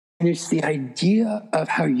And it's the idea of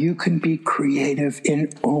how you can be creative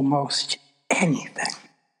in almost anything.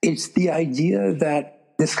 It's the idea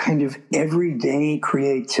that this kind of everyday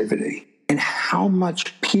creativity and how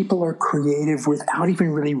much people are creative without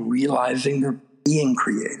even really realizing they're being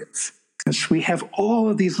creative. Because we have all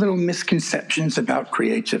of these little misconceptions about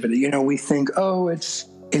creativity. You know, we think, oh, it's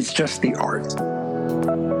just the art.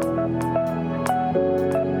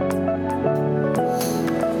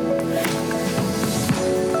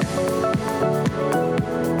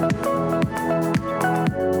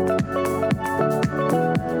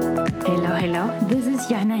 Hello, this is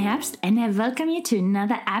Johanna Herbst and I welcome you to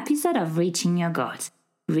another episode of Reaching Your Goals.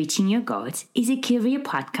 Reaching Your Goals is a career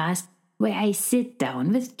podcast where I sit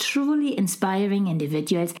down with truly inspiring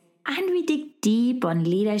individuals and we dig deep on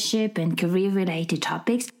leadership and career-related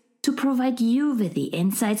topics to provide you with the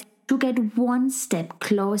insights to get one step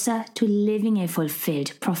closer to living a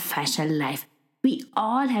fulfilled professional life. We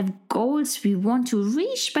all have goals we want to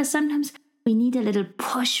reach, but sometimes we need a little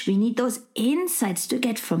push. We need those insights to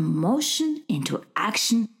get from motion into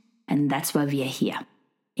action, and that's why we are here.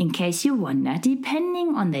 In case you wonder,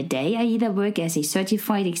 depending on the day, I either work as a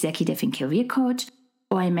certified executive and career coach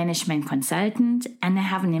or a management consultant, and I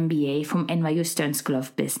have an MBA from NYU Stern School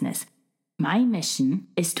of Business. My mission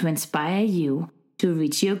is to inspire you to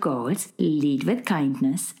reach your goals, lead with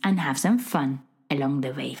kindness, and have some fun along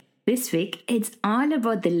the way. This week, it's all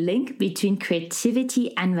about the link between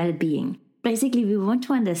creativity and well-being. Basically, we want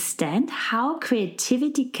to understand how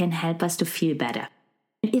creativity can help us to feel better.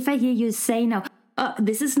 And if I hear you say now, oh,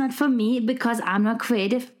 this is not for me because I'm not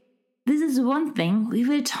creative, this is one thing we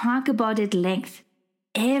will talk about at length.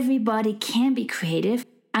 Everybody can be creative,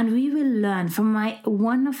 and we will learn from my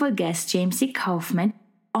wonderful guest, James C. Kaufman,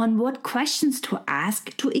 on what questions to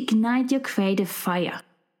ask to ignite your creative fire.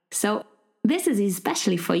 So, this is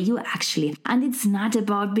especially for you, actually. And it's not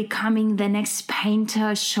about becoming the next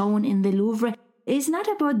painter shown in the Louvre. It's not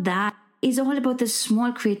about that. It's all about the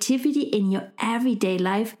small creativity in your everyday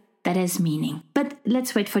life that has meaning. But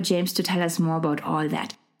let's wait for James to tell us more about all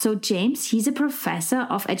that. So James, he's a professor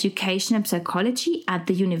of education and psychology at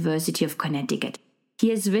the University of Connecticut. He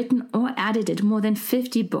has written or edited more than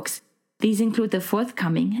 50 books. These include the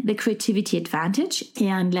forthcoming The Creativity Advantage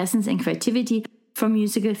and Lessons in Creativity from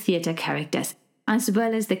Musical Theatre Characters, as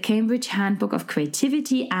well as the Cambridge Handbook of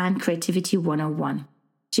Creativity and Creativity 101.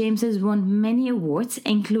 James has won many awards,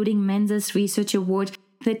 including Mensa's Research Award,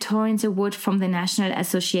 the Torrance Award from the National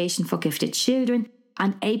Association for Gifted Children,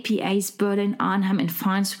 and APA's Berlin, Arnhem, and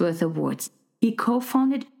Farnsworth Awards. He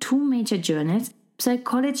co-founded two major journals,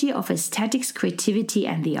 Psychology of Aesthetics, Creativity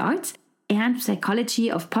and the Arts, and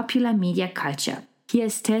Psychology of Popular Media Culture. He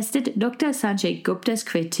has tested Dr. Sanjay Gupta's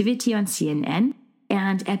creativity on CNN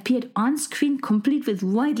and appeared on screen complete with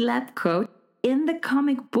white lab coat in the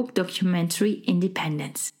comic book documentary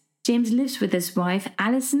Independence. James lives with his wife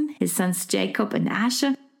Alison, his sons Jacob and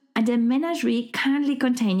Asher, and a menagerie currently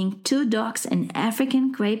containing 2 dogs, an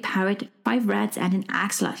African grey parrot, 5 rats, and an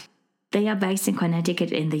axolotl. They are based in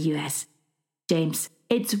Connecticut in the US. James,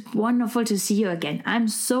 it's wonderful to see you again. I'm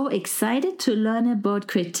so excited to learn about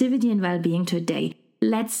creativity and well-being today.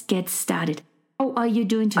 Let's get started. How are you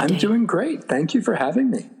doing today? I'm doing great. Thank you for having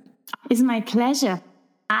me. It's my pleasure.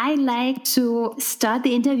 I like to start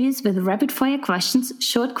the interviews with rapid-fire questions,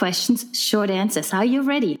 short answers. Are you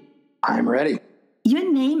ready? I'm ready.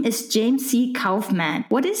 Your name is James C. Kaufman.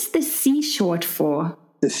 What is the C short for?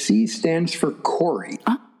 The C stands for Corey.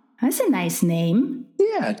 Oh, that's a nice name.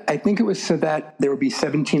 Yeah, I think it was so that there would be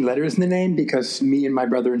 17 letters in the name because me and my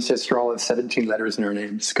brother and sister all have 17 letters in our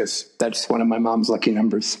names because that's one of my mom's lucky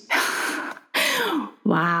numbers.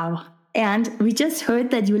 Wow. And we just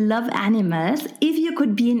heard that you love animals. If you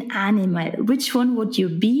could be an animal, which one would you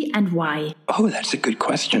be and why? Oh, that's a good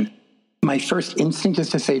question. My first instinct is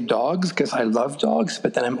to say dogs because I love dogs,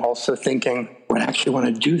 but then I'm also thinking, would I actually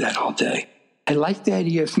want to do that all day? I like the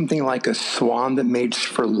idea of something like a swan that mates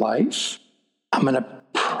for life. I'm going to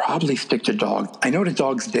probably stick to dog. I know what a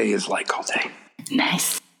dog's day is like all day.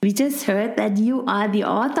 Nice. We just heard that you are the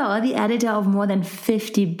author or the editor of more than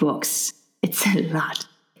 50 books. It's a lot.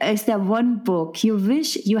 Is there one book you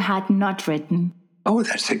wish you had not written? Oh,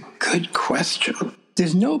 that's a good question.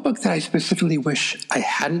 There's no book that I specifically wish I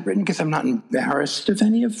hadn't written because I'm not embarrassed of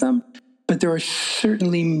any of them. But there are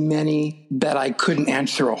certainly many that I couldn't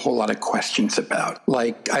answer a whole lot of questions about.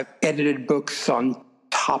 Like I've edited books on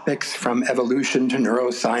topics from evolution to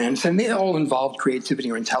neuroscience, and they all involved creativity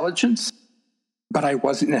or intelligence. But I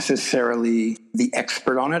wasn't necessarily the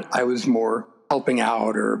expert on it. I was more helping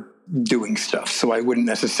out or doing stuff. So I wouldn't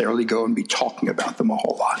necessarily go and be talking about them a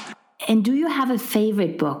whole lot. And do you have a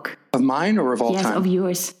favorite book? Of mine or of all time? Yes, of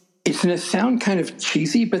yours. It's going to sound kind of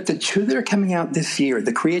cheesy, but the two that are coming out this year,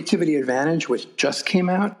 The Creativity Advantage, which just came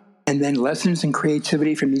out, and then Lessons in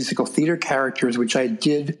Creativity for Musical Theater Characters, which I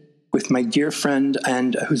did with my dear friend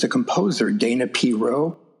and who's a composer, Dana P.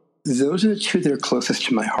 Rowe. Those are the two that are closest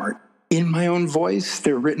to my heart. In my own voice,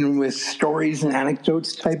 they're written with stories and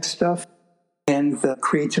anecdotes type stuff. And the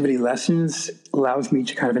Creativity Lessons allows me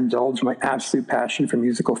to kind of indulge my absolute passion for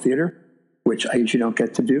musical theater, which I usually don't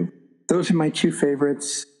get to do. Those are my two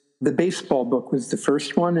favorites. The baseball book was the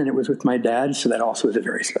first one, and it was with my dad, so that also is a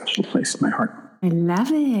very special place in my heart. I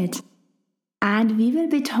love it. And we will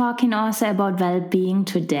be talking also about well-being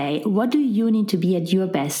today. What do you need to be at your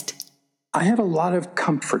best? I have a lot of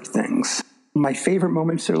comfort things. My favorite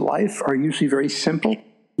moments of life are usually very simple.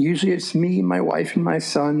 Usually it's me, my wife, and my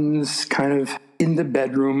sons kind of in the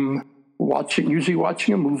bedroom, usually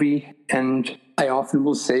watching a movie. And I often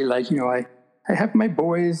will say, like, I have my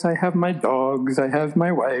boys, I have my dogs, I have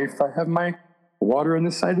my wife, I have my water on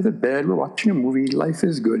the side of the bed. We're watching a movie. Life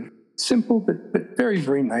is good. Simple, but very,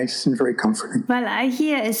 very nice and very comforting. Well, I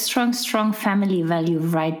hear a strong family value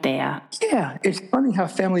right there. Yeah, it's funny how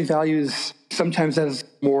family values sometimes has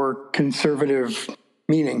more conservative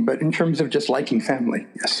meaning, but in terms of just liking family,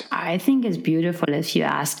 yes. I think it's beautiful if you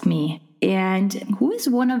ask me. And who is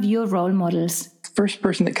one of your role models? First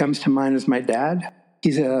person that comes to mind is my dad.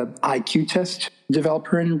 He's a IQ test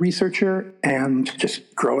developer and researcher, and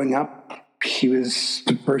just growing up, he was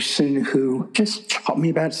the person who just taught me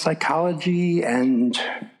about psychology and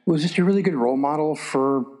was just a really good role model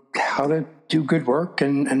for how to do good work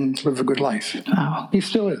and live a good life. Oh. He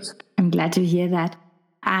still is. I'm glad to hear that.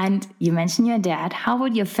 And you mentioned your dad. How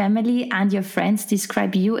would your family and your friends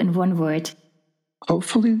describe you in one word?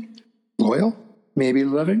 Hopefully loyal, maybe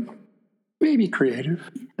loving, maybe creative.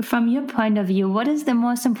 From your point of view, what is the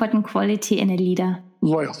most important quality in a leader?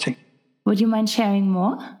 Loyalty. Would you mind sharing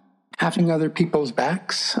more? Having other people's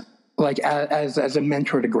backs. Like as a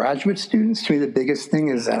mentor to graduate students, to me the biggest thing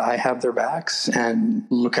is that I have their backs and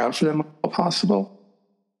look out for them all possible.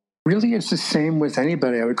 Really, it's the same with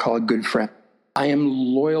anybody I would call a good friend. I am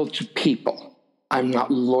loyal to people. I'm not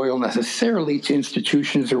loyal necessarily to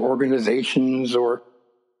institutions or organizations or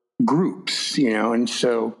groups, and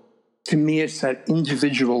so to me it's that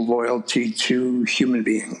individual loyalty to human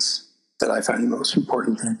beings that I find the most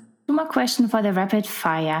important thing. Two more questions for the rapid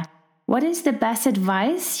fire. What is the best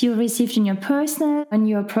advice you received in your personal and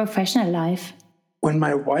your professional life? When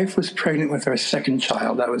my wife was pregnant with our second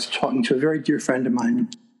child, I was talking to a very dear friend of mine,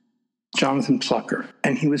 Jonathan Plucker,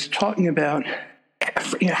 and he was talking about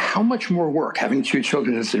how much more work having two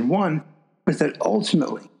children is in one, but that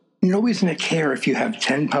ultimately nobody's going to care if you have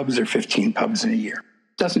 10 pubs or 15 pubs in a year.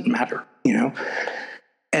 It doesn't matter,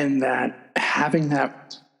 and that having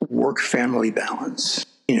that work-family balance,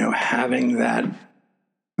 having that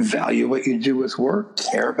value what you do with work,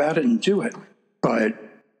 care about it, and do it. But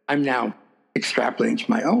I'm now extrapolating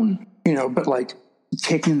to my own, but like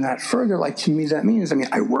taking that further, like to me, that means,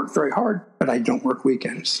 I work very hard, but I don't work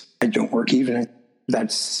weekends. I don't work evenings.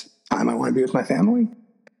 That's time I want to be with my family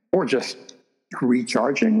or just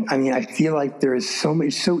recharging. I feel like there is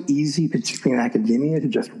it's so easy, particularly in academia, to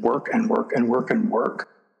just work and work and work and work.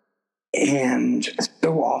 And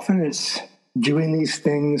so often it's doing these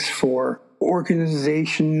things for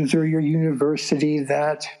organizations or your university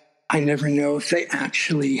that I never know if they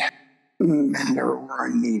actually matter or are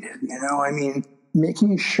needed.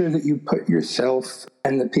 Making sure that you put yourself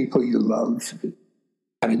and the people you love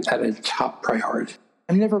at a top priority.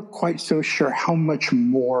 I'm never quite so sure how much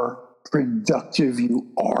more productive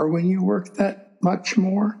you are when you work that much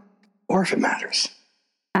more, or if it matters.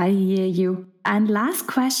 I hear you. And last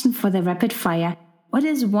question for the rapid fire. What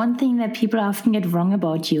is one thing that people often get wrong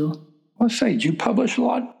about you? I'll say, do you publish a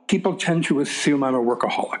lot? People tend to assume I'm a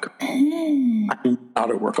workaholic. I'm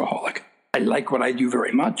not a workaholic. I like what I do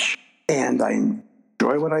very much, and I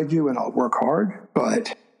enjoy what I do, and I'll work hard,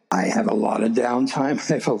 but I have a lot of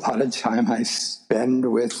downtime. I have a lot of time I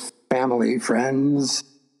spend with family, friends.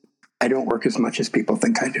 I don't work as much as people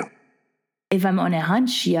think I do. If I'm on a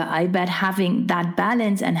hunch here, I bet having that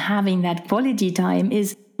balance and having that quality time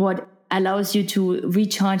is what allows you to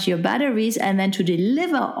recharge your batteries and then to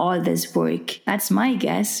deliver all this work. That's my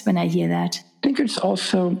guess when I hear that. I think it's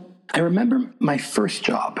also, I remember my first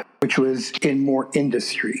job, which was in more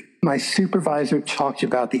industry. My supervisor talked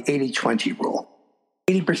about the 80-20 rule.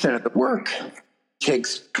 80% of the work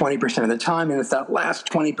takes 20% of the time, and it's that last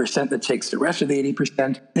 20% that takes the rest of the 80%.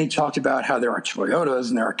 And he talked about how there are Toyotas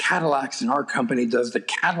and there are Cadillacs, and our company does the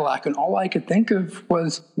Cadillac, and all I could think of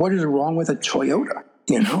was, what is wrong with a Toyota?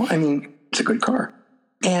 It's a good car.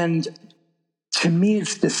 And to me,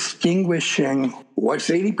 it's distinguishing what's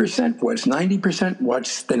 80%, what's 90%,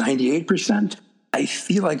 what's the 98%. I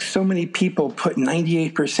feel like so many people put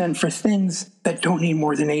 98% for things that don't need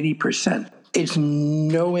more than 80%. It's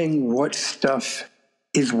knowing what stuff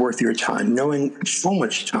is worth your time, knowing how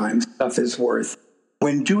much time stuff is worth.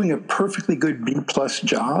 When doing a perfectly good B+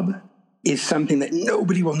 job is something that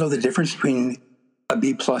nobody will know the difference between a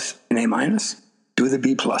B+ and A-, do the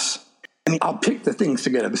B+. I mean, I'll pick the things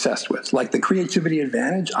to get obsessed with. Like the creativity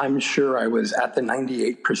advantage, I'm sure I was at the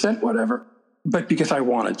 98% whatever, but because I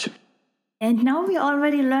wanted to. And now we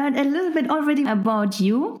already learned a little bit already about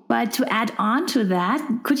you, but to add on to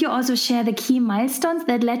that, could you also share the key milestones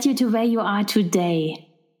that led you to where you are today?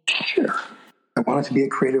 Sure. I wanted to be a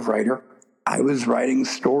creative writer. I was writing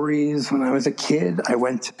stories when I was a kid.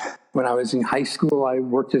 When I was in high school, I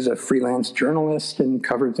worked as a freelance journalist and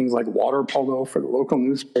covered things like water polo for the local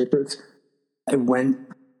newspapers. I went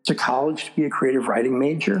to college to be a creative writing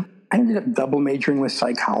major. I ended up double majoring with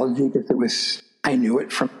psychology because I knew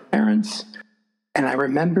it from parents. And I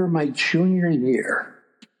remember my junior year,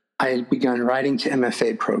 I had begun writing to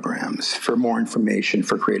MFA programs for more information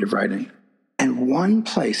for creative writing. And one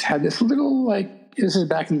place had this little, this is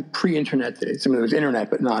back in the pre-internet days. I mean, there was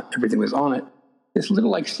internet, but not everything was on it. This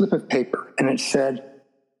little, slip of paper. And it said,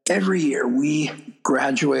 every year we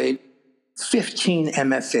graduate 15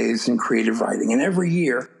 MFAs in creative writing. And every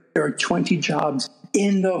year there are 20 jobs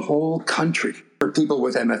in the whole country for people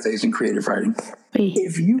with MFAs in creative writing.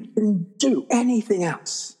 If you can do anything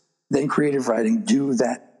else than creative writing, do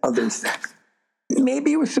that other thing.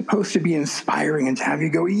 Maybe it was supposed to be inspiring and to have you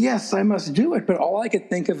go, yes, I must do it. But all I could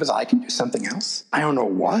think of is I can do something else. I don't know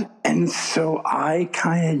what. And so I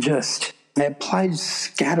applied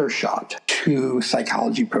scattershot to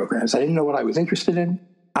psychology programs. I didn't know what I was interested in.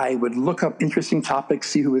 I would look up interesting topics,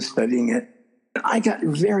 see who was studying it. I got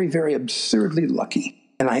very, very absurdly lucky.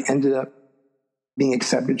 And I ended up being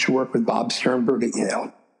accepted to work with Bob Sternberg at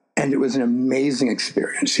Yale. And it was an amazing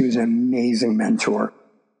experience. He was an amazing mentor.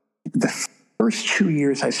 The first 2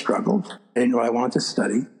 years I struggled. I didn't know what I wanted to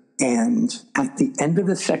study. And at the end of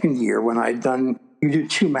the second year, when you do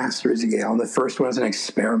 2 masters at Yale, and the first one was an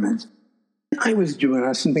experiment. I was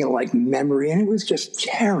doing something like memory, and it was just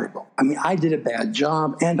terrible. I mean, I did a bad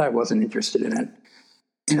job, and I wasn't interested in it.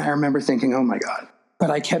 And I remember thinking, oh my God.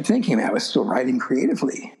 But I kept thinking, I was still writing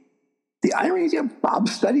creatively. The irony is, Bob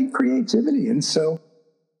studied creativity. And so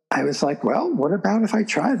I was like, well, what about if I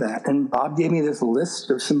try that? And Bob gave me this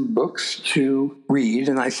list of some books to read.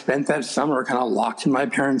 And I spent that summer kind of locked in my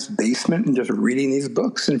parents' basement and just reading these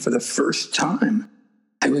books. And for the first time,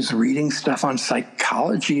 I was reading stuff on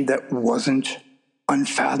psychology that wasn't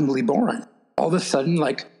unfathomably boring. All of a sudden,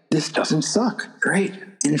 this doesn't suck. Great.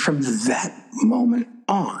 And from that moment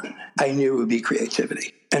on, I knew it would be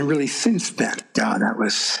creativity. And really since then, that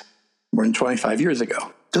was more than 25 years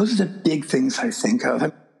ago. Those are the big things I think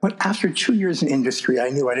of. But after 2 years in industry, I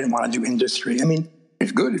knew I didn't want to do industry. I mean,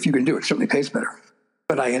 it's good if you can do it. It certainly pays better.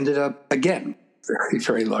 But I ended up, again, very,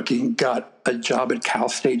 very lucky, got a job at Cal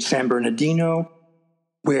State San Bernardino,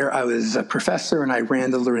 where I was a professor and I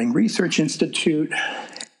ran the Learning Research Institute,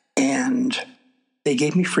 and they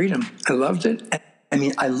gave me freedom. I loved it. I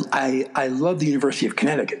mean, I love the University of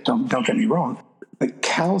Connecticut, don't get me wrong, but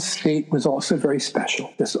Cal State was also very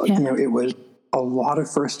special. It was a lot of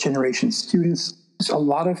first-generation students, a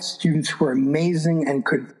lot of students who were amazing and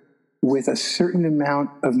could, with a certain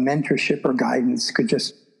amount of mentorship or guidance, could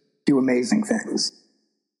just do amazing things.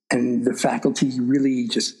 And the faculty really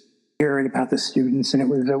just cared about the students, and it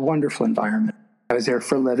was a wonderful environment. I was there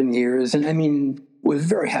for 11 years, and was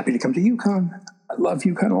very happy to come to UConn. I love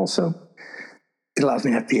UConn also. It allows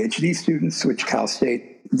me to have PhD students, which Cal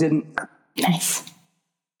State didn't. Nice.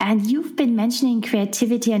 And you've been mentioning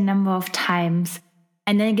creativity a number of times.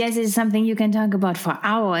 And I guess it's something you can talk about for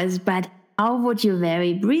hours, but how would you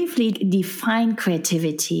very briefly define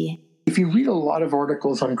creativity? If you read a lot of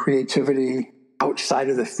articles on creativity outside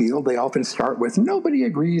of the field, they often start with, nobody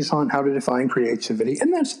agrees on how to define creativity.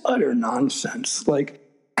 And that's utter nonsense.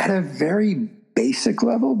 At a very basic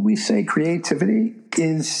level, we say creativity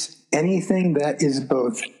is anything that is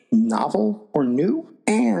both novel or new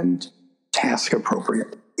and task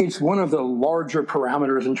appropriate. It's one of the larger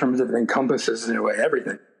parameters in terms of it encompasses, in a way,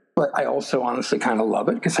 everything. But I also honestly kind of love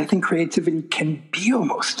it because I think creativity can be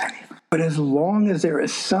almost anything. But as long as there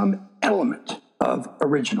is some element of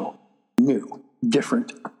original, new,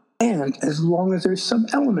 different, and as long as there's some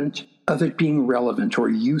element of it being relevant or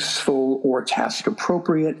useful or task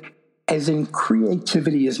appropriate, as in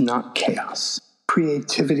creativity is not chaos.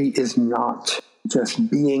 Creativity is not just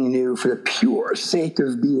being new for the pure sake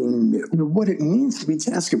of being new. What it means to be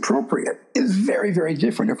task appropriate is very, very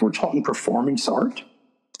different. If we're talking performance art,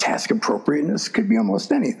 task appropriateness could be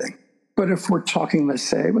almost anything. But if we're talking, let's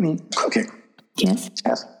say, cooking, Yes.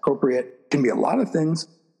 task appropriate can be a lot of things,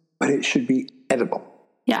 but it should be edible.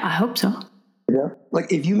 Yeah, I hope so. Yeah.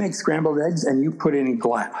 Like if you make scrambled eggs and you put in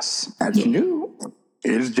glass, that's new.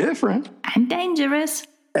 It is different. And dangerous.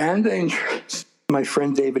 And dangerous. My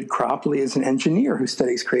friend David Cropley is an engineer who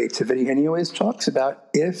studies creativity, and he always talks about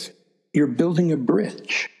if you're building a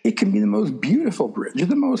bridge, it can be the most beautiful bridge,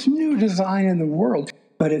 the most new design in the world,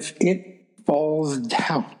 but if it falls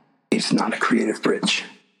down, it's not a creative bridge.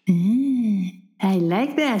 I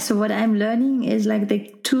like that. So what I'm learning is like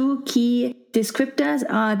the two key descriptors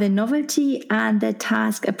are the novelty and the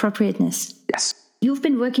task appropriateness. Yes. You've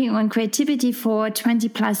been working on creativity for 20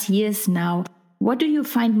 plus years now. What do you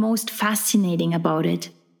find most fascinating about it?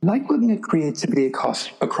 I like looking at creativity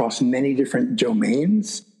across many different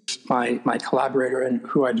domains. My collaborator and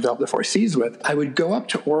who I developed the Four Cs with, I would go up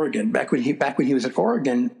to Oregon. Back when he was at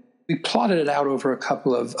Oregon, we plotted it out over a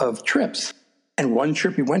couple of trips. And one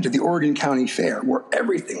trip we went to the Oregon County Fair where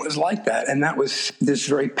everything was like that. And that was this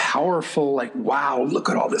very powerful, like, wow, look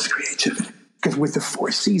at all this creativity. Because with the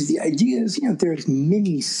Four Cs, the idea is, there's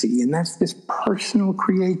mini C, and that's this personal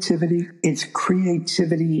creativity. It's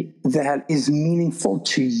creativity that is meaningful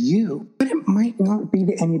to you, but it might not be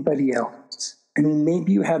to anybody else.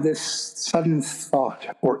 Maybe you have this sudden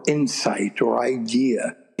thought or insight or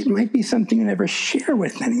idea. It might be something you never share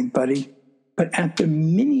with anybody, but at the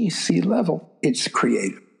mini C level, it's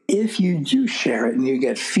creative. If you do share it and you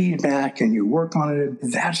get feedback and you work on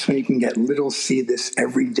it, that's when you can get little C, this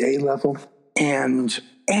everyday level. And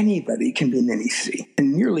anybody can be mini C,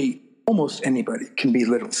 and nearly almost anybody can be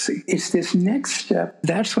little c. It's this next step.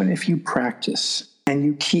 That's when if you practice and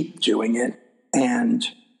you keep doing it, and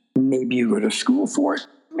maybe you go to school for it,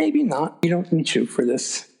 maybe not. You don't need to for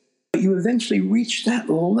this. But you eventually reach that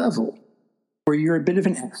level where you're a bit of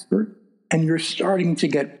an expert and you're starting to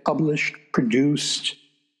get published, produced,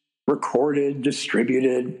 recorded,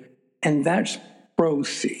 distributed. And that's Pro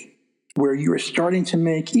C, where you're starting to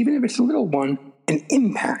make, even if it's a little one, an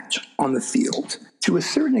impact on the field. To a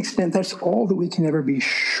certain extent, that's all that we can ever be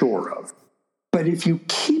sure of. But if you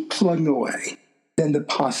keep plugging away, then the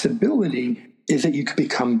possibility is that you could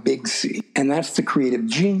become big C. And that's the creative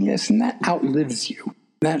genius, and that outlives you.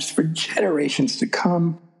 That's for generations to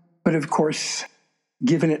come. But of course,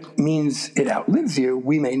 given it means it outlives you,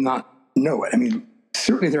 we may not know it. I mean,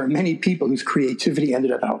 certainly there are many people whose creativity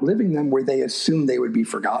ended up outliving them where they assumed they would be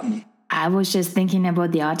forgotten. I was just thinking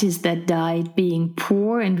about the artists that died being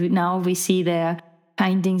poor, and now we see their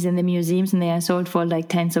paintings in the museums and they are sold for like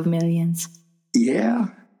tens of millions. Yeah.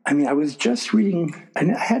 I mean, I was just reading,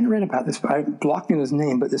 and I hadn't read about this, but I'm blocking his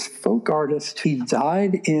name, but this folk artist, he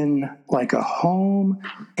died in like a home,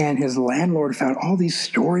 and his landlord found all these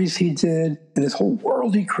stories he did and this whole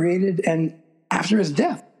world he created. And after his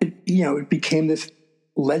death, it became this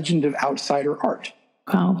legend of outsider art.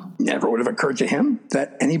 Wow. Never would have occurred to him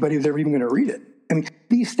that anybody was ever even going to read it. I mean,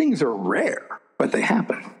 these things are rare, but they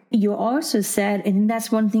happen. You also said, and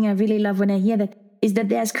that's one thing I really love when I hear that, is that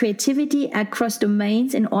there's creativity across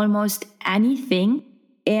domains in almost anything,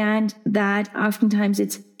 and that oftentimes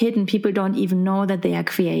it's hidden. People don't even know that they are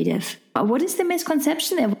creative. But what is the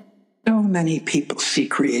misconception there? So many people see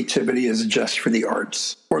creativity as just for the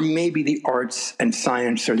arts, or maybe the arts and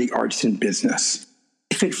science or the arts and business.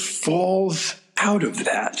 If it falls out of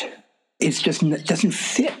that, it doesn't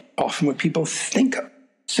fit often what people think of.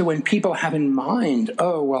 So when people have in mind,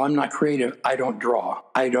 oh, well, I'm not creative, I don't draw,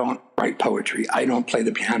 I don't write poetry, I don't play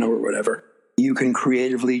the piano or whatever, you can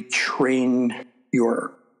creatively train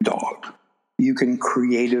your dog. You can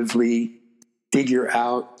creatively figure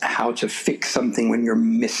out how to fix something when you're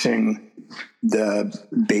missing the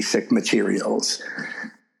basic materials.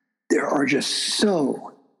 There are just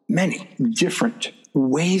so many different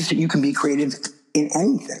ways that you can be creative in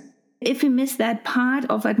anything. If we miss that part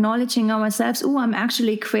of acknowledging ourselves, oh, I'm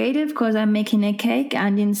actually creative because I'm making a cake,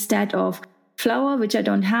 and instead of flour, which I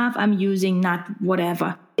don't have, I'm using nut,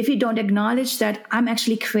 whatever. If you don't acknowledge that I'm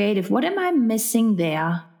actually creative, what am I missing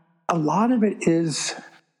there? A lot of it is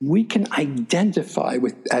we can identify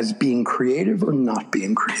with as being creative or not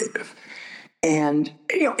being creative. And,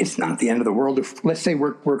 it's not the end of the world. If, let's say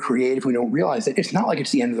we're creative, we don't realize it. It's not like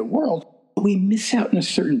it's the end of the world. But we miss out on a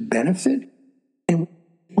certain benefit, and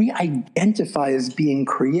we identify as being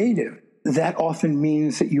creative. That often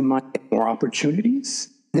means that you might get more opportunities.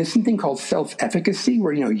 There's something called self-efficacy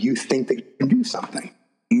where, you think that you can do something.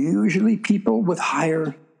 Usually people with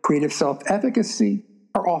higher creative self-efficacy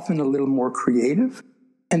are often a little more creative,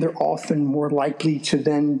 and they're often more likely to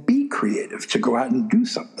then be creative, to go out and do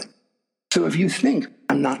something. So if you think,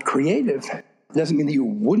 I'm not creative, it doesn't mean that you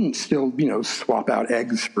wouldn't still, swap out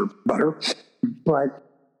eggs for butter, but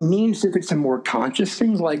means if it's a more conscious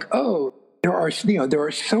thing, like, there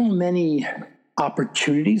are so many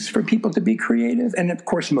opportunities for people to be creative, and of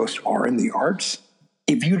course most are in the arts.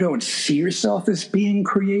 If you don't see yourself as being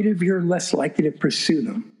creative, you're less likely to pursue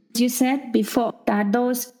them. You said before that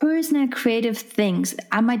those personal creative things,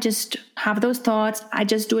 I might just have those thoughts, I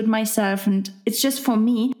just do it myself, and it's just for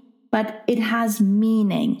me, but it has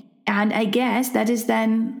meaning. And I guess that is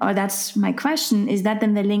then, or that's my question, is that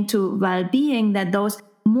then the link to well-being, that those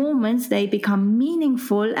moments, they become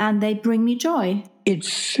meaningful and they bring me joy?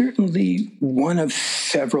 It's certainly one of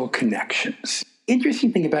several connections.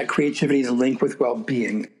 Interesting thing about creativity is linked with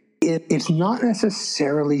well-being. It's not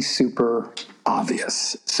necessarily super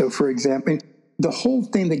obvious. So, for example, the whole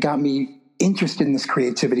thing that got me interested in this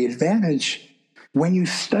creativity advantage, when you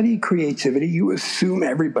study creativity, you assume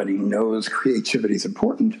everybody knows creativity is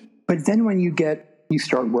important. But then when you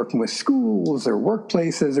start working with schools or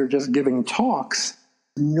workplaces or just giving talks,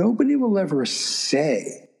 nobody will ever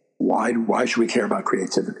say, why should we care about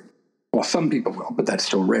creativity? Well, some people will, but that's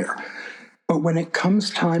still rare. But when it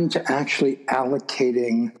comes time to actually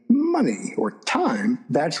allocating money or time,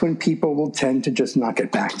 that's when people will tend to just not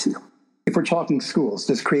get back to you. If we're talking schools,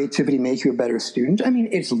 does creativity make you a better student? I mean,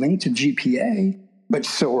 it's linked to GPA, but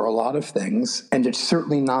so are a lot of things. And it's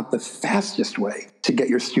certainly not the fastest way to get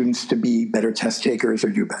your students to be better test takers or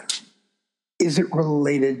do better. Is it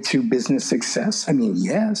related to business success? I mean,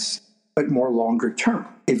 yes, but more longer term.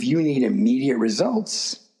 If you need immediate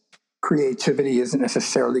results, creativity isn't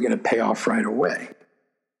necessarily going to pay off right away.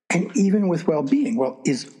 And even with well-being,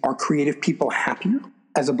 are creative people happier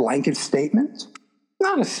as a blanket statement?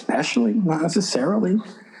 Not especially, not necessarily.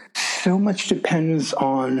 So much depends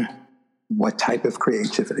on what type of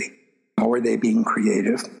creativity. How are they being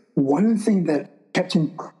creative? One of the things that kept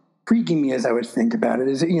intriguing me as I would think about it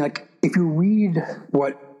is, if you read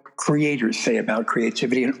what creators say about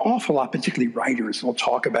creativity, an awful lot, particularly writers, will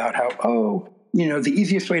talk about how, the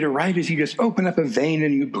easiest way to write is you just open up a vein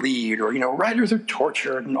and you bleed, or, writers are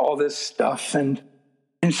tortured and all this stuff. And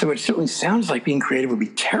so it certainly sounds like being creative would be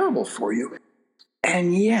terrible for you.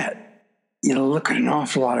 And yet, look at an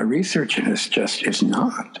awful lot of research and it's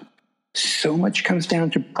not. So much comes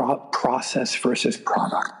down to process versus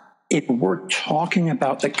product. If we're talking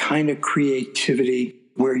about the kind of creativity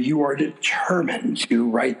where you are determined to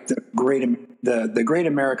write the great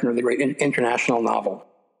American or the great international novel,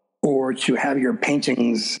 or to have your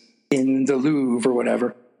paintings in the Louvre or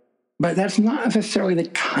whatever. But that's not necessarily the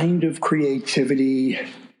kind of creativity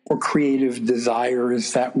or creative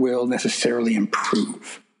desires that will necessarily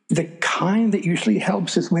improve. The kind that usually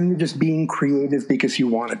helps is when you're just being creative because you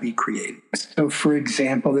want to be creative. So, for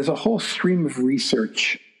example, there's a whole stream of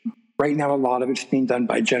research. Right now, a lot of it's being done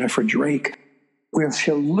by Jennifer Drake, where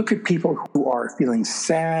she'll look at people who are feeling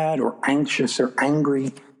sad or anxious or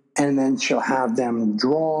angry, and then she'll have them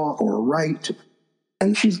draw or write.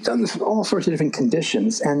 And she's done this with all sorts of different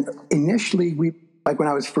conditions. And initially, when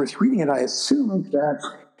I was first reading it, I assumed that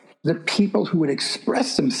the people who would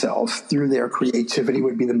express themselves through their creativity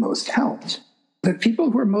would be the most helped. The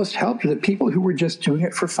people who were most helped are the people who were just doing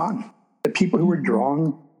it for fun. The people who were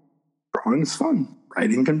drawing is fun.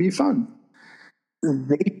 Writing can be fun.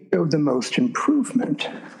 They showed the most improvement.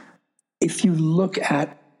 If you look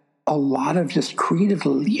at a lot of just creative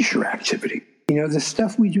leisure activity, the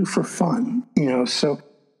stuff we do for fun, so there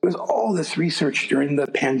was all this research during the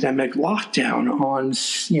pandemic lockdown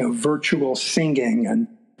on, virtual singing and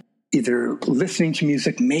either listening to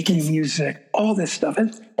music, making music, all this stuff,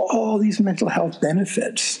 and all these mental health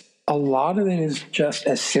benefits. A lot of it is just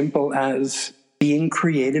as simple as being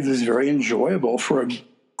creative is very enjoyable for a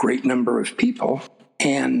great number of people.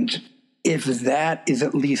 And if that is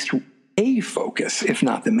at least a focus, if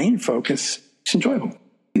not the main focus, it's enjoyable.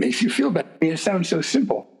 It makes you feel better. It sounds so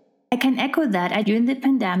simple. I can echo that. During the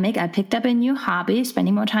pandemic, I picked up a new hobby,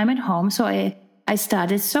 spending more time at home. So I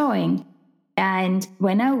started sewing. And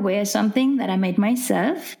when I wear something that I made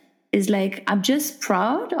myself, it's like I'm just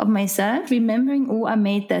proud of myself, remembering, I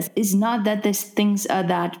made this. It's not that these things are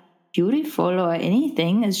that beautiful or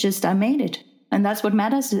anything. It's just I made it. And that's what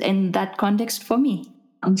matters in that context for me.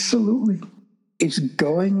 Absolutely. It's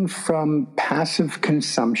going from passive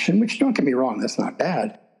consumption, which, don't get me wrong, that's not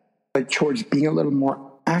bad, but towards being a little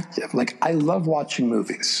more active. I love watching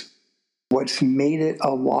movies. What's made it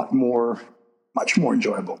much more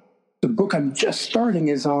enjoyable. The book I'm just starting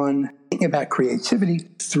is on thinking about creativity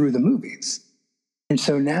through the movies. And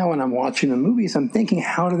so now when I'm watching the movies, I'm thinking,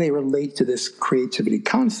 how do they relate to this creativity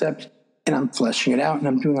concept? And I'm fleshing it out, and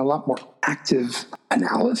I'm doing a lot more active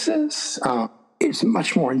analysis. It's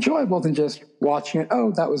much more enjoyable than just watching it,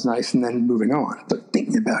 oh, that was nice, and then moving on. But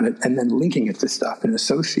thinking about it and then linking it to stuff and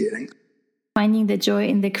associating. Finding the joy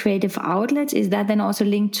in the creative outlets, is that then also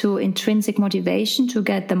linked to intrinsic motivation to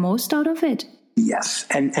get the most out of it? Yes,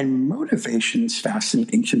 and motivation is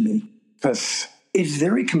fascinating to me because it's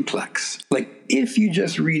very complex. Like if you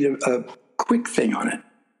just read a quick thing on it,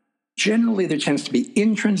 generally there tends to be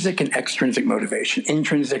intrinsic and extrinsic motivation.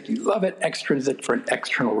 Intrinsic, you love it. Extrinsic for an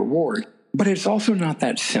external reward. But it's also not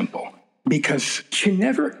that simple because you're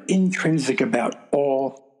never intrinsic about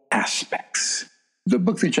all aspects. The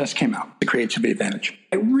book that just came out, The Creativity Advantage,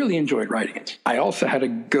 I really enjoyed writing it. I also had to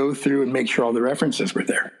go through and make sure all the references were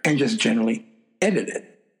there and just generally edit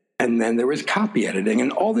it. And then there was copy editing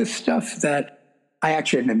and all this stuff that I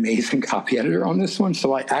actually had an amazing copy editor on this one,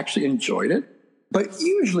 so I actually enjoyed it. But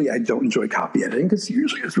usually I don't enjoy copy editing because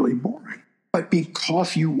usually it's really boring. But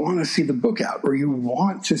because you want to see the book out or you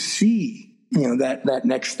want to see, that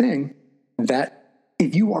next thing, that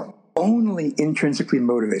if you are only intrinsically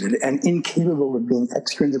motivated and incapable of being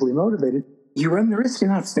extrinsically motivated, you run the risk of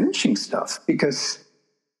not finishing stuff because,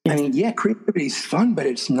 creativity is fun, but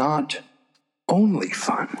it's not only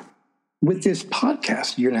fun. With this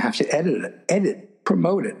podcast, you're going to have to edit,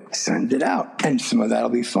 promote it, send it out. And some of that will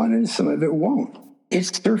be fun and some of it won't.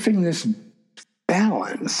 It's surfing this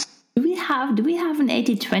balance. Do we have an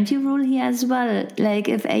 80-20 rule here as well? Like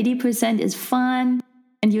if 80% is fun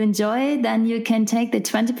and you enjoy it, then you can take the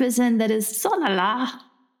 20% that is so la la.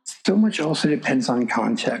 So much also depends on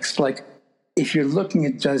context. Like if you're looking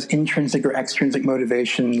at does intrinsic or extrinsic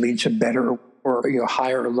motivation lead to better or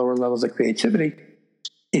higher or lower levels of creativity,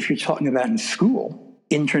 if you're talking about in school,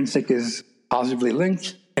 intrinsic is positively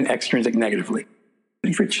linked and extrinsic negatively.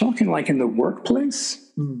 But if you're talking like in the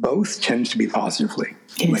workplace, both tend to be positively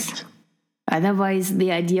linked. Otherwise,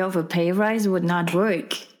 the idea of a pay rise would not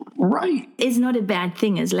work. Right. It's not a bad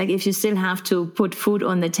thing. It's like if you still have to put food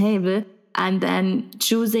on the table and then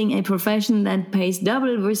choosing a profession that pays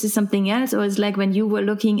double versus something else. Or it's like when you were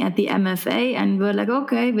looking at the MFA and were like,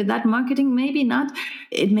 okay, with that marketing, maybe not.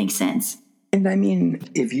 It makes sense. And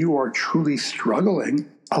if you are truly struggling,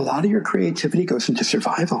 a lot of your creativity goes into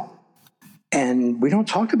survival. And we don't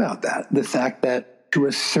talk about that. The fact that to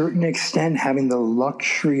a certain extent, having the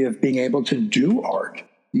luxury of being able to do art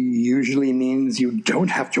usually means you don't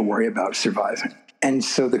have to worry about surviving. And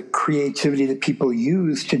so the creativity that people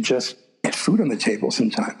use to just get food on the table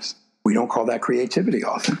sometimes, we don't call that creativity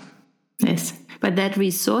often. Yes, but that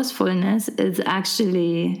resourcefulness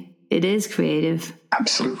it is creative.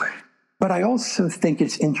 Absolutely. But I also think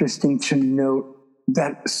it's interesting to note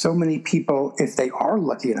that so many people, if they are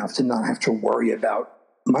lucky enough to not have to worry about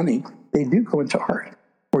money, they do go into art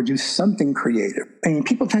or do something creative.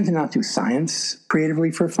 People tend to not do science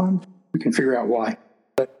creatively for fun. We can figure out why.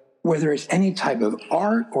 But whether it's any type of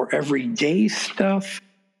art or everyday stuff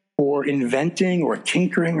or inventing or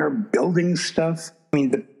tinkering or building stuff,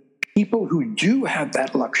 the people who do have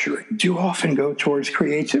that luxury do often go towards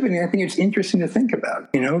creativity. I think it's interesting to think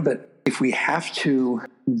about, that if we have to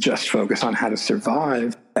just focus on how to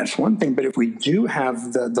survive, that's one thing. But if we do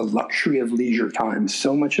have the luxury of leisure time,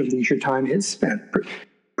 so much of leisure time is spent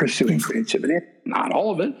pursuing creativity. Not all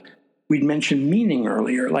of it. We'd mentioned meaning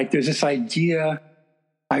earlier. Like there's this idea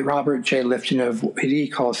by Robert J. Lifton of what he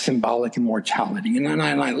calls symbolic immortality. And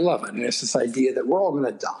I love it. And it's this idea that we're all going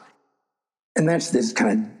to die. And that's this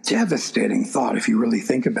kind of devastating thought if you really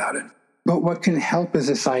think about it. But what can help is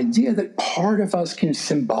this idea that part of us can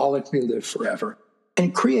symbolically live forever.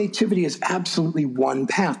 And creativity is absolutely one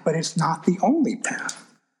path, but it's not the only path.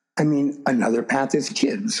 Another path is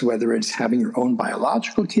kids, whether it's having your own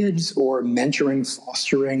biological kids or mentoring,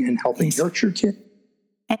 fostering, and helping nurture kids.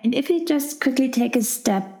 And if you just quickly take a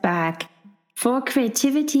step back, for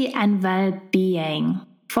creativity and well-being,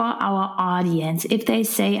 for our audience, if they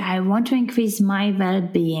say, I want to increase my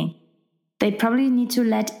well-being, they probably need to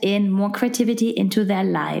let in more creativity into their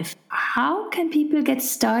life. How can people get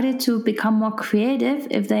started to become more creative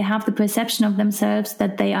if they have the perception of themselves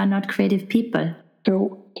that they are not creative people?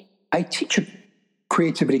 So I teach a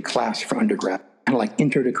creativity class for undergrad, kind of like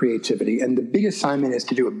intro to creativity. And the big assignment is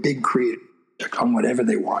to do a big creative project on whatever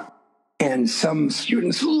they want. And some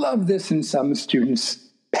students love this and some students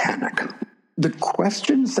panic. The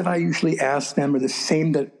questions that I usually ask them are the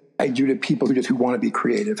same that I do to people who want to be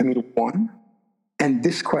creative. One, and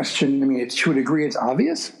this question, to a degree, it's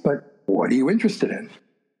obvious, but what are you interested in?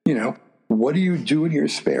 What do you do in your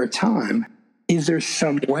spare time? Is there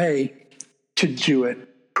some way to do it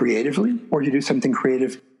creatively or to do something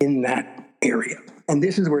creative in that area. And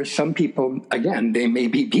this is where some people, again, they may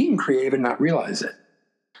be being creative and not realize it.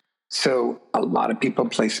 So a lot of people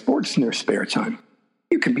play sports in their spare time.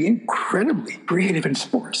 You can be incredibly creative in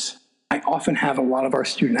sports. I often have a lot of our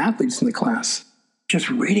student athletes in the class just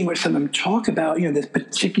reading what some of them talk about, this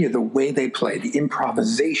particular, the way they play, the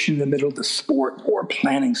improvisation in the middle of the sport or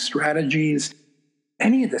planning strategies,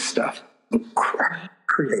 any of this stuff,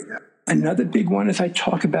 creative. Another big one as I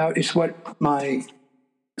talk about is what my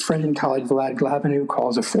friend and colleague Vlad Glavinu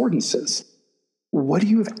calls affordances. What do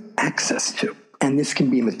you have access to? And this can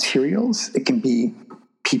be materials, it can be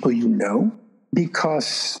people you know,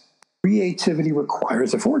 because creativity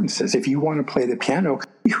requires affordances. If you want to play the piano,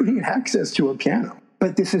 you need access to a piano.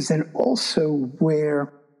 But this is then also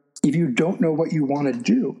where, if you don't know what you want to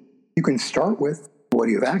do, you can start with what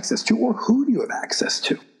do you have access to or who do you have access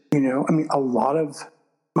to? A lot of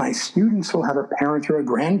my students will have a parent or a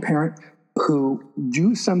grandparent who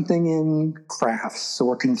do something in crafts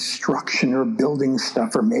or construction or building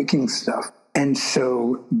stuff or making stuff. And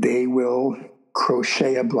so they will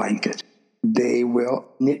crochet a blanket. They will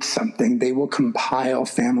knit something. They will compile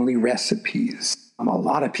family recipes. A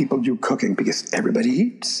lot of people do cooking because everybody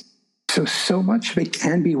eats. So much of it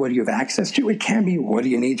can be what do you have access to. It can be what do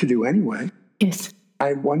you need to do anyway. Yes. I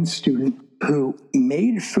had one student who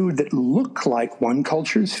made food that looked like one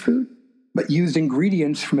culture's food, but used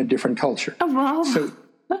ingredients from a different culture. Oh, wow. So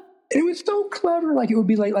it was so clever. Like it would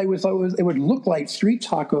be it would look like street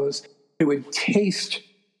tacos. It would taste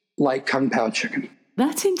like kung pao chicken.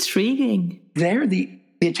 That's intriguing. There, the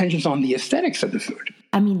attention's on the aesthetics of the food.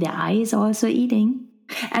 The eye is also eating.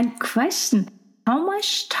 And question, how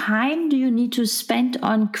much time do you need to spend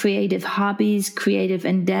on creative hobbies, creative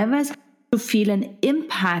endeavors to feel an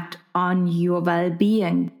impact on your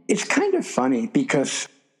well-being? It's kind of funny because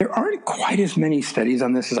there aren't quite as many studies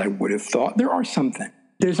on this as I would have thought. There are something.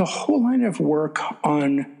 There's a whole line of work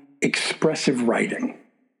on expressive writing,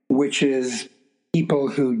 which is people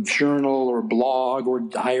who journal or blog or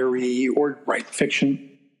diary or write fiction.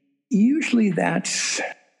 Usually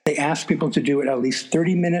they ask people to do it at least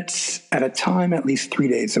 30 minutes at a time, at least 3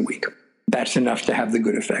 days a week. That's enough to have the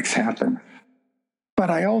good effects happen. But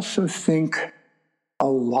I also think a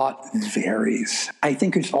lot varies. I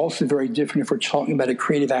think it's also very different if we're talking about a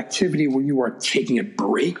creative activity where you are taking a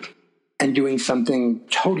break and doing something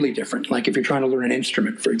totally different. Like if you're trying to learn an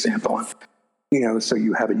instrument, for example. So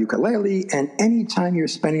you have a ukulele, and any time you're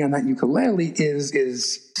spending on that ukulele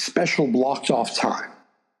is special blocked off time.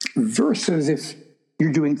 Versus if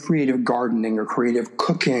you're doing creative gardening or creative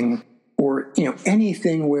cooking or,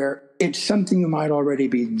 anything where it's something you might already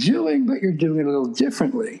be doing, but you're doing it a little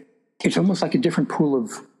differently. It's almost like a different pool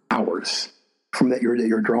of hours that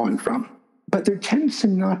you're drawing from. But there tends to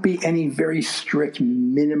not be any very strict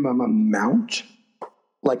minimum amount,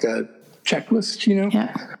 like a checklist,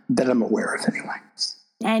 that I'm aware of anyway.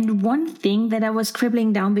 And one thing that I was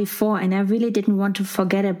scribbling down before, and I really didn't want to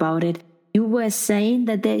forget about it, you were saying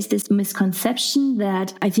that there is this misconception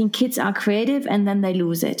that I think kids are creative and then they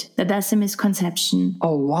lose it. That's a misconception. A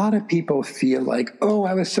lot of people feel like, oh,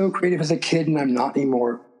 I was so creative as a kid and I'm not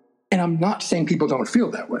anymore. And I'm not saying people don't feel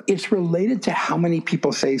that way. It's related to how many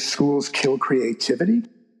people say schools kill creativity.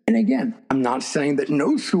 And again, I'm not saying that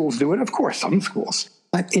no schools do it. Of course, some schools.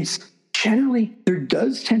 But it's generally, there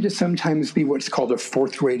does tend to sometimes be what's called a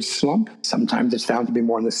fourth grade slump. Sometimes it's found to be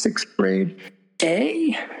more in the sixth grade.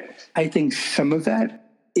 I think some of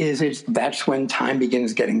that that's when time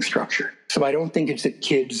begins getting structured. So I don't think it's that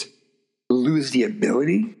kids lose the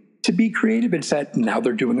ability to be creative. It's that now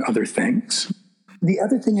they're doing other things. The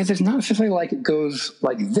other thing is it's not necessarily like it goes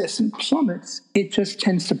like this and plummets. It just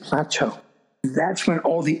tends to plateau. That's when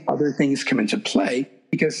all the other things come into play,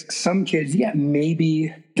 because some kids,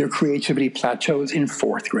 maybe their creativity plateaus in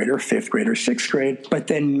fourth grade or fifth grade or sixth grade, but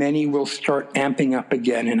then many will start amping up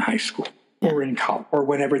again in high school or in college or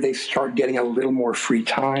whenever they start getting a little more free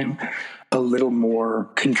time, a little more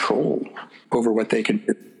control over what they can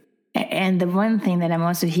do. And the one thing that I'm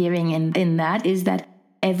also hearing in that is that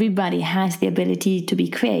everybody has the ability to be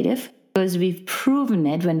creative, because we've proven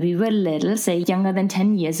it when we were little, say younger than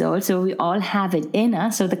 10 years old. So we all have it in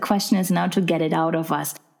us. So the question is now to get it out of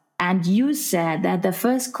us. And you said that the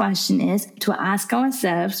first question is to ask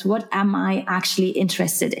ourselves, what am I actually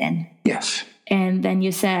interested in? Yes. And then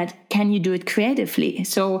you said, can you do it creatively?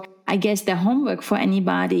 So I guess the homework for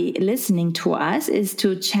anybody listening to us is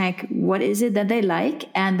to check what is it that they like.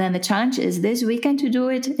 And then the challenge is this weekend to do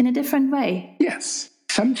it in a different way. Yes.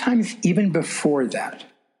 Sometimes even before that,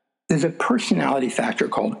 there's a personality factor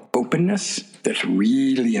called openness that's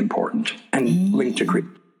really important and linked to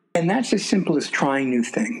creativity. And that's as simple as trying new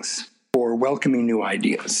things or welcoming new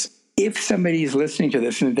ideas. If somebody's listening to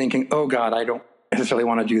this and thinking, oh God, I don't necessarily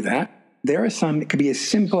want to do that, there are some, it could be as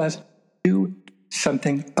simple as do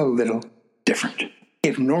something a little different.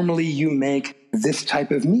 If normally you make this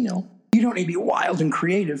type of meal, you don't need to be wild and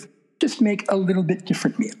creative. Just make a little bit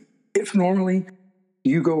different meal. If normally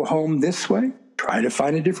you go home this way, try to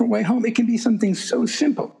find a different way home. It can be something so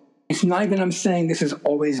simple. It's not even I'm saying this is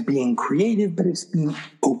always being creative, but it's being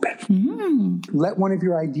open. Let one of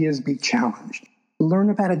your ideas be challenged. Learn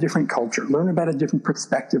about a different culture. Learn about a different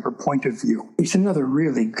perspective or point of view. It's another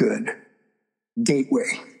really good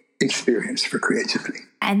gateway experience for creativity.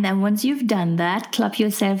 And then once you've done that, clap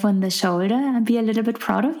yourself on the shoulder and be a little bit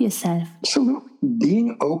proud of yourself. Absolutely.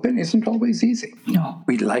 Being open isn't always easy. No.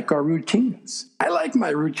 We like our routines. I like my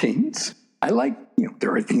routines. I like,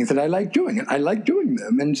 there are things that I like doing, and I like doing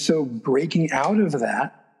them. And so breaking out of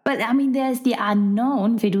that. But I mean, there's the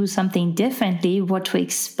unknown. If we do something differently, what to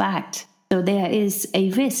expect. So there is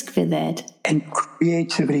a risk with it. And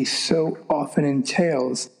creativity so often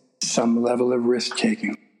entails some level of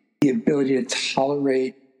risk-taking, the ability to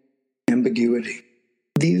tolerate ambiguity.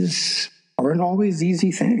 These aren't always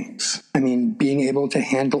easy things. I mean, being able to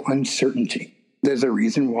handle uncertainty. There's a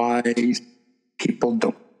reason why people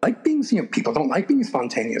don't like being, people don't like being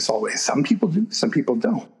spontaneous always. Some people do, some people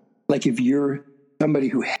don't. Like if you're somebody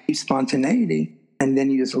who hates spontaneity and then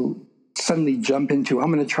you just suddenly jump into,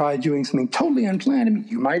 I'm going to try doing something totally unplanned,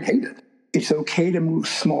 you might hate it. It's okay to move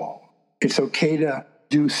small. It's okay to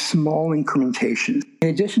do small incrementation. In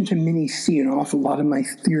addition to mini-C, an awful lot of my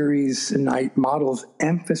theories and models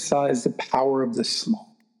emphasize the power of the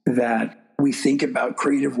small. That we think about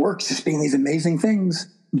creative works as being these amazing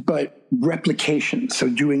things, but replication, so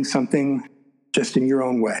doing something just in your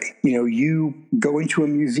own way. You go into a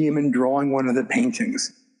museum and drawing one of the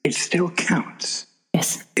paintings, it still counts.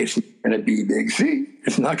 Yes. It's not going to be big C.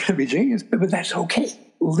 It's not going to be genius, but that's okay.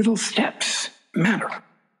 Little steps matter.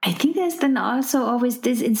 I think there's then also always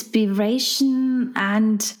this inspiration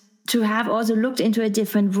and to have also looked into a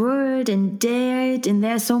different world and dared, and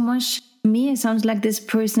there's so much, to me, it sounds like this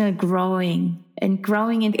personal growing and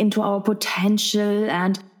growing into our potential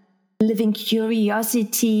and living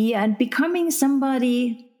curiosity and becoming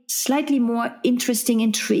somebody slightly more interesting,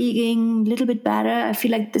 intriguing, a little bit better. I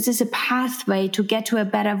feel like this is a pathway to get to a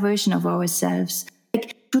better version of ourselves,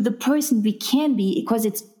 like to the person we can be, because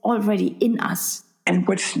it's already in us. And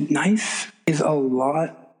what's nice is a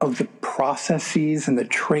lot of the processes and the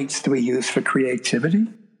traits that we use for creativity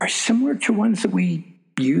are similar to ones that we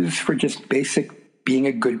use for just basic being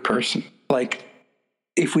a good person. Like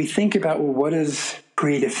if we think about, what does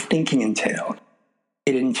creative thinking entail?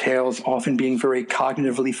 It entails often being very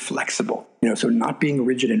cognitively flexible, so not being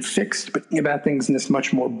rigid and fixed, but thinking about things in this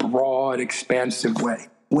much more broad, expansive way.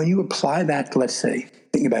 When you apply that to, let's say,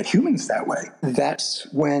 thinking about humans that way, that's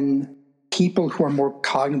when people who are more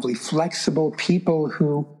cognitively flexible, people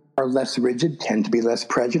who are less rigid, tend to be less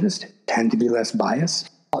prejudiced, tend to be less biased.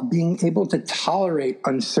 Being able to tolerate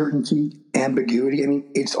uncertainty, ambiguity,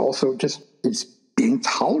 it's also it's being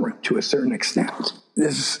tolerant to a certain extent.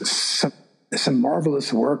 There's some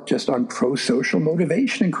marvelous work just on pro-social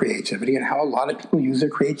motivation and creativity and how a lot of people use their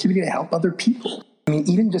creativity to help other people.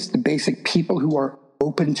 Even just the basic people who are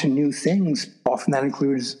open to new things, often that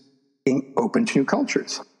includes being open to new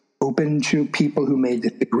cultures, open to people who may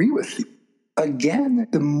disagree with you. Again,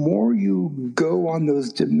 the more you go on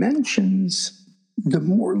those dimensions, the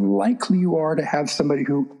more likely you are to have somebody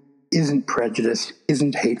who isn't prejudiced,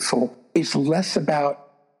 isn't hateful. It's less about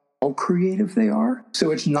how creative they are.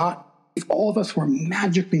 So it's not, if all of us were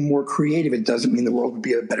magically more creative, it doesn't mean the world would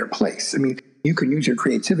be a better place. You can use your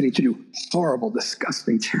creativity to do horrible,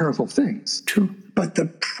 disgusting, terrible things. True. But the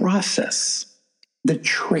process, the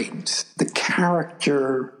traits, the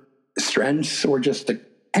character strengths, or just the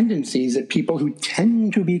tendencies that people who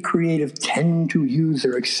tend to be creative tend to use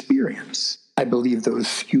their experience, I believe those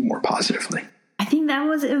skew more positively. I think that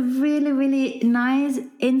was a really, really nice,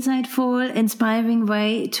 insightful, inspiring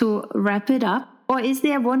way to wrap it up. Or is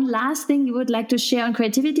there one last thing you would like to share on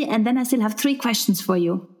creativity? And then I still have 3 questions for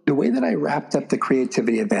you. The way that I wrapped up the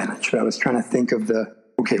creativity advantage, I was trying to think of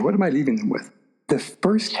what am I leaving them with? The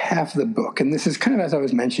first half of the book, and this is kind of as I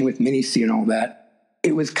was mentioning with mini-C and all that,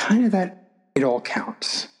 it was kind of that it all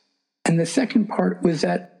counts. And the second part was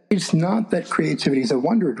that it's not that creativity is a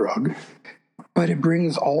wonder drug, but it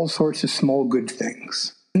brings all sorts of small good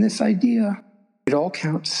things. And this idea, it all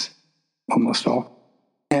counts, almost all,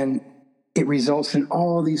 and it results in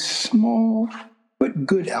all these small but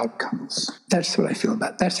good outcomes. That's what I feel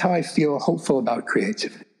about. That's how I feel hopeful about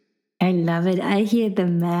creativity. I love it. I hear the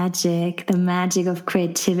magic of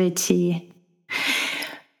creativity.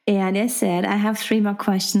 And as said, I have 3 more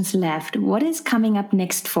questions left. What is coming up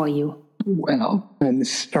next for you? Well, I'm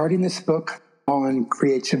starting this book on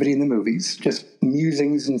creativity in the movies, just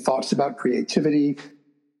musings and thoughts about creativity,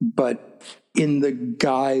 but in the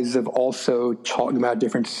guise of also talking about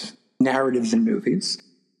different narratives in movies.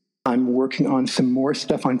 I'm working on some more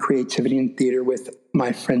stuff on creativity in theater with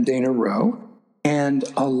my friend Dana Rowe. And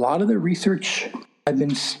a lot of the research I've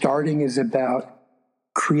been starting is about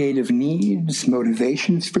creative needs,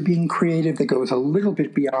 motivations for being creative that goes a little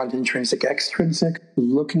bit beyond intrinsic, extrinsic,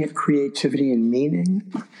 looking at creativity and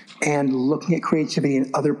meaning, and looking at creativity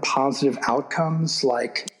and other positive outcomes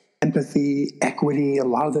like empathy, equity, a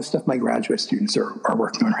lot of the stuff my graduate students are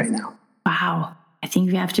working on right now. Wow. I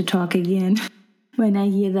think we have to talk again when I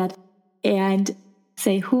hear that. And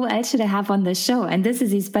say, who else should I have on the show? And this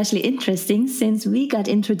is especially interesting since we got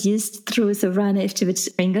introduced through Sabrina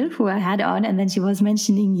Ivchevich-Ringel, who I had on, and then she was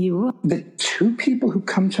mentioning you. The 2 people who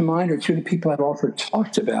come to mind are 2 of the people I've also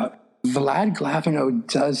talked about. Vlad Glavino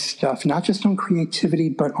does stuff not just on creativity,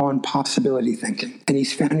 but on possibility thinking. And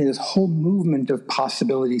he's founding this whole movement of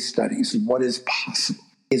possibility studies. What is possible?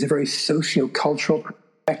 He's a very socio-cultural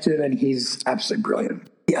perspective, and he's absolutely brilliant.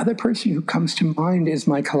 The other person who comes to mind is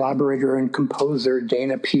my collaborator and composer,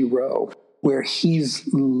 Dana P. Rowe, where he's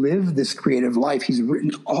lived this creative life. He's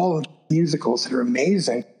written all of the musicals that are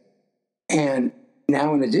amazing. And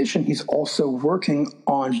now, in addition, he's also working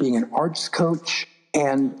on being an arts coach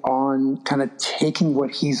and on kind of taking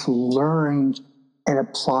what he's learned and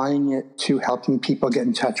applying it to helping people get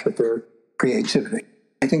in touch with their creativity.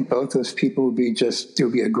 I think both those people would be it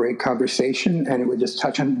would be a great conversation, and it would just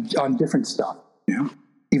touch on different stuff,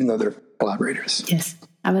 even though they're collaborators. Yes,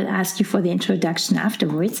 I will ask you for the introduction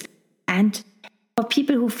afterwards. And for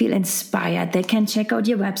people who feel inspired, they can check out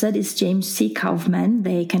your website. It's James C. Kaufman.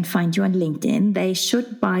 They can find you on LinkedIn. They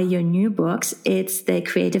should buy your new books. It's The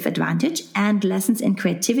Creative Advantage and Lessons in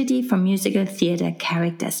Creativity for Musical Theater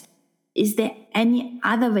Characters. Is there any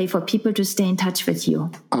other way for people to stay in touch with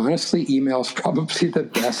you? Honestly, email is probably the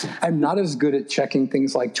best. I'm not as good at checking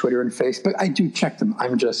things like Twitter and Facebook. I do check them.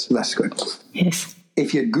 I'm just less good. Yes.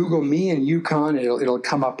 If you Google me and Yukon, it'll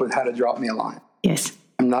come up with how to drop me a line. Yes.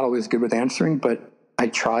 I'm not always good with answering, but I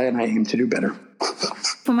try and I aim to do better.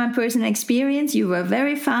 From my personal experience, you were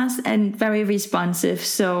very fast and very responsive.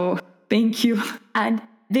 So thank you. And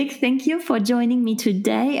big thank you for joining me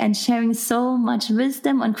today and sharing so much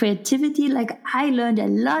wisdom on creativity. Like, I learned a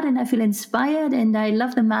lot and I feel inspired and I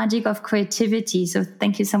love the magic of creativity. So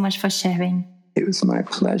thank you so much for sharing. It was my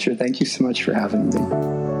pleasure. Thank you so much for having me.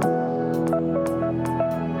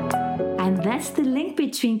 And that's the link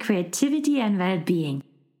between creativity and well-being.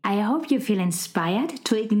 I hope you feel inspired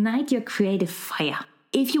to ignite your creative fire.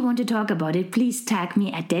 If you want to talk about it, please tag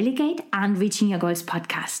me at Delegate and Reaching Your Goals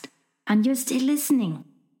podcast. And you're still listening.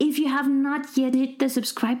 If you have not yet hit the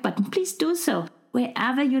subscribe button, please do so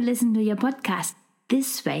wherever you listen to your podcast.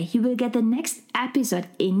 This way, you will get the next episode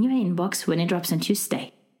in your inbox when it drops on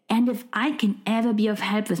Tuesday. And if I can ever be of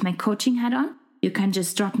help with my coaching hat on, you can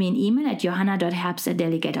just drop me an email at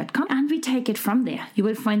johanna.herbst@delegate.com and we take it from there. You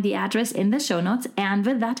will find the address in the show notes. And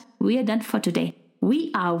with that, we are done for today.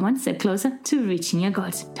 We are one step closer to reaching your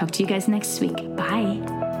goals. Talk to you guys next week.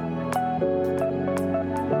 Bye.